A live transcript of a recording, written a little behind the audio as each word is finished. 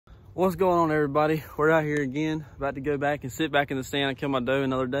What's going on, everybody? We're out here again, about to go back and sit back in the stand and kill my doe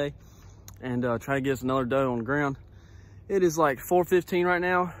another day and try to get us another doe on the ground. It is like 4:15 right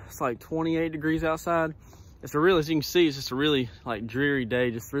now. It's like 28 degrees outside. It's a real, as you can see, it's just a really like dreary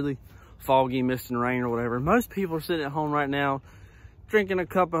day, just really foggy, mist and rain or whatever. Most people are sitting at home right now drinking a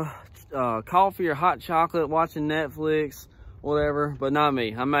cup of coffee or hot chocolate, watching Netflix, whatever, but not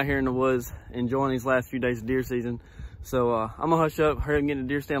me. I'm out here in the woods enjoying these last few days of deer season. So I'm gonna hush up, hurry up and get in the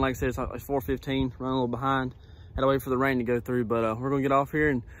deer stand. Like I said, it's like 4:15, running a little behind. Had to wait for the rain to go through, but we're gonna get off here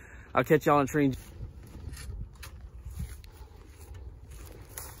and I'll catch y'all in the tree.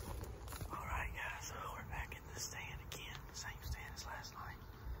 All right, guys, we're back in the stand again, same stand as last night.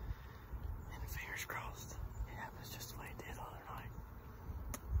 And fingers crossed, it happens just the way it did the other night.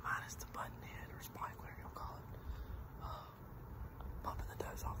 Minus the button head or spike, whatever you'll call it. Bumping the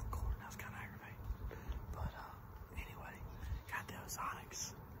does off the corner, that's kind of aggravating. But anyway, got the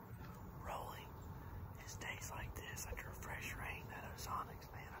Ozonics rolling. It's days like this, after a fresh rain, that Ozonics,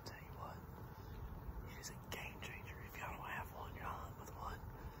 man, I tell you what, it is a game changer. If y'all don't have one, you're not hunting with one.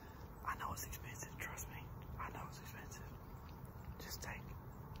 I know it's expensive, trust me. I know it's expensive. Just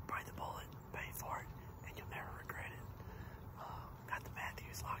bite the bullet, pay for it, and you'll never regret it. Got the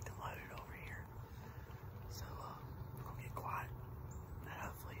Matthews locked and loaded over here. So we're gonna get quiet. And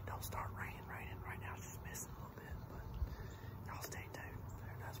hopefully it don't start raining. Right now it's just missing a little bit, but y'all stay tuned.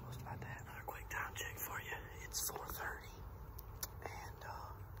 They're not supposed to about that. Another quick time check for you. It's 4:30, and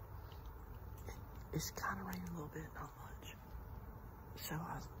it's kind of raining a little bit, not much. So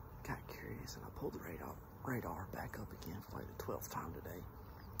I got curious and I pulled the radar back up again for like the 12th time today.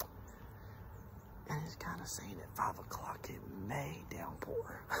 And it's kind of saying at 5 o'clock it may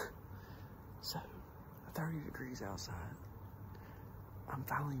downpour. So 30 degrees outside. I'm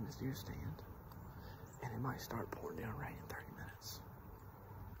finally in this deer stand, and it might start pouring down rain in 30 minutes.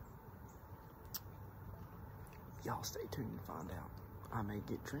 Y'all stay tuned to find out. I may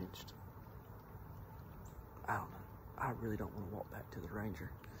get drenched. I don't know. I really don't want to walk back to the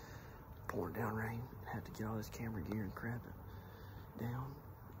Ranger, pouring down rain, and have to get all this camera gear and crap it down.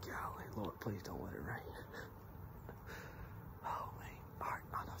 Golly, Lord, please don't let it rain. Oh, man. All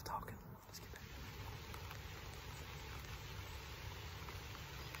right, not enough talking. Let's get back.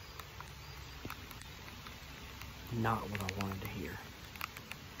 Not what I wanted to hear.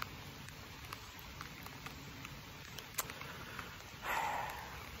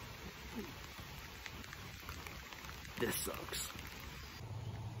 This sucks.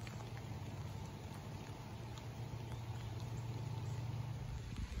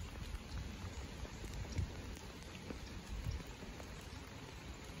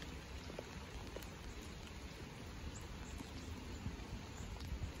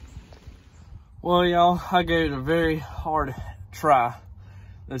 Well, y'all, I gave it a very hard try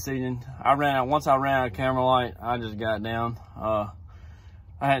this evening. Once I ran out of camera light, I just got down. I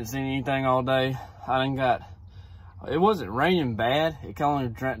hadn't seen anything all day. It wasn't raining bad. It only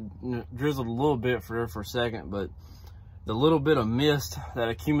drizzled a little bit for a second, but the little bit of mist that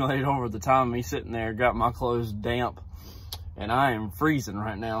accumulated over the time of me sitting there got my clothes damp, and I am freezing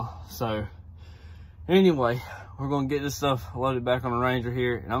right now. So anyway, we're gonna get this stuff loaded back on the Ranger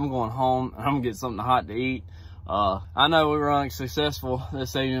here, and I'm going home and I'm gonna get something hot to eat. I know we were unsuccessful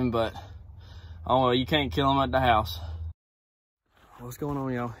this evening, but oh well, you can't kill them at the house. What's going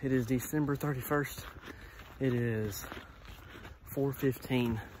on, y'all? It is December 31st. It is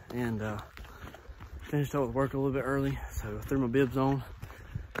 4:15, and finished up with work a little bit early, so I threw my bibs on,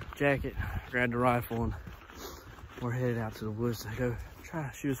 jacket, grabbed the rifle, and we're headed out to the woods to go try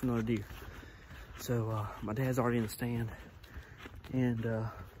to shoot us another deer. So my dad's already in the stand, and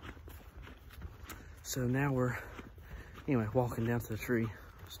so now we're walking down to the tree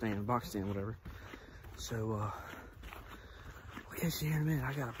stand, box stand, whatever. So we'll catch you here in a minute.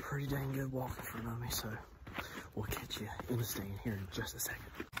 I got a pretty dang good walk in front of me, so we'll catch you in the stand here in just a second.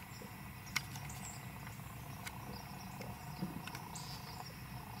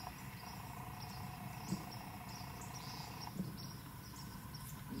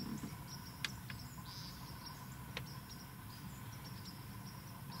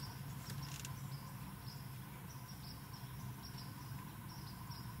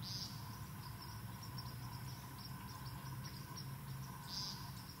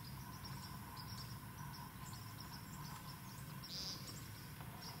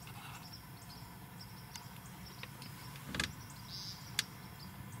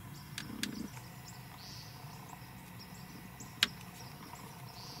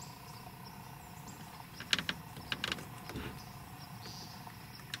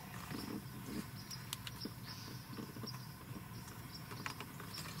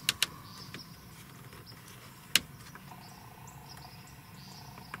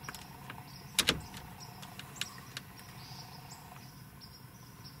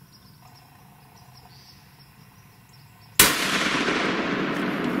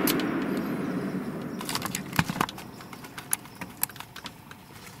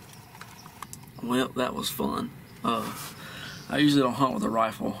 Well, that was fun. I usually don't hunt with a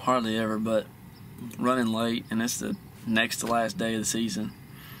rifle, hardly ever, but running late, and it's the next to last day of the season,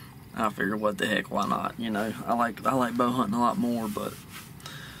 I figured, what the heck, why not? You know, I like bow hunting a lot more, but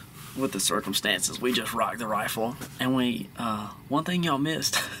with the circumstances, we just rocked the rifle. And one thing y'all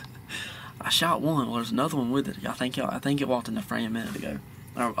missed, I shot one. Well, there's another one with it. I think it walked in the frame a minute ago,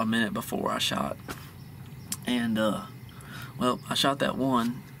 or a minute before I shot. And well, I shot that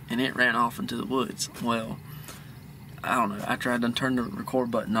one, and it ran off into the woods. Well, I don't know. After I done turned the record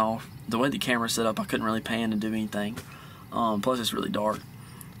button off, the way the camera's set up, I couldn't really pan and do anything. Plus, it's really dark.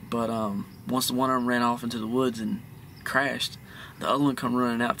 But once the one of them ran off into the woods and crashed, the other one come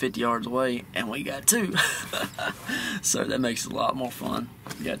running out 50 yards away, and we got two. So that makes it a lot more fun.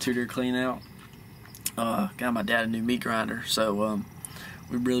 We got 2 deer clean out. Got my dad a new meat grinder, so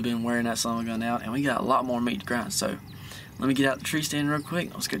we've really been wearing that son of a gun out, and we got a lot more meat to grind. So let me get out the tree stand real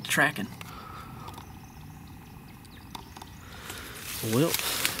quick. Let's get tracking. Well,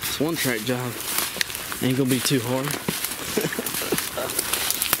 this one track job ain't gonna be too hard.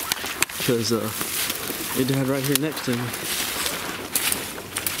 Because it died right here next to me.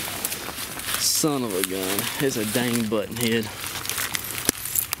 Son of a gun. It's a dang button head.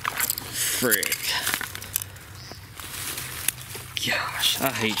 Frick. Gosh, I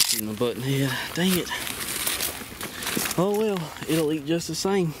hate shooting a button head. Dang it. Oh well, it'll eat just the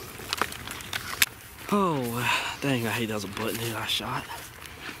same. Oh, dang, I hate that was a button head I shot.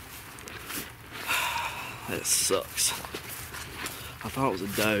 That sucks. I thought it was a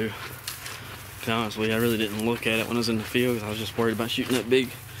doe. To be honest with you, I really didn't look at it when I was in the field because I was just worried about shooting that big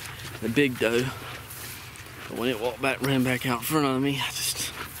doe. But when it walked back, ran back out in front of me,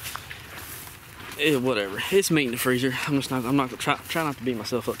 whatever. It's meat in the freezer. I'm not gonna try not to beat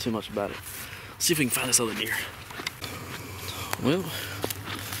myself up too much about it. Let's see if we can find this other deer. Well,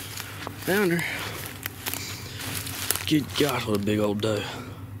 found her. Good God, what a big old doe.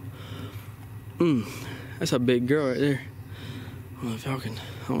 That's a big girl right there. I don't know if y'all can,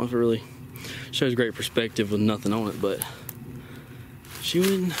 I don't know if it really shows great perspective with nothing on it, but she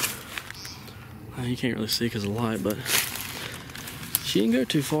wouldn't, you can't really see because of the light, but she didn't go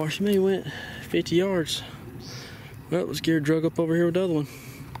too far. She may have went 50 yards. Well, let's get her drug up over here with the other one.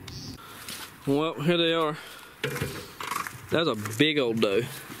 Well, here they are. That's a big old doe.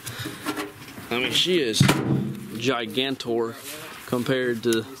 I mean, she is gigantor compared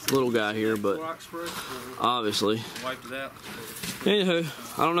to the little guy here, but obviously.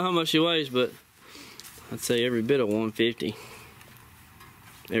 Anywho, I don't know how much she weighs, but I'd say every bit of 150.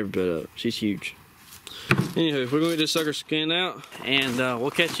 Every bit of it. She's huge. Anywho, we're gonna get this sucker skinned out, and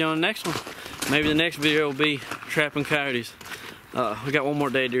we'll catch you on the next one. Maybe the next video will be trapping coyotes. We got one more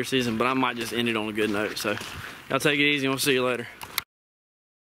day of deer season, but I might just end it on a good note. So y'all take it easy, and we'll see you later.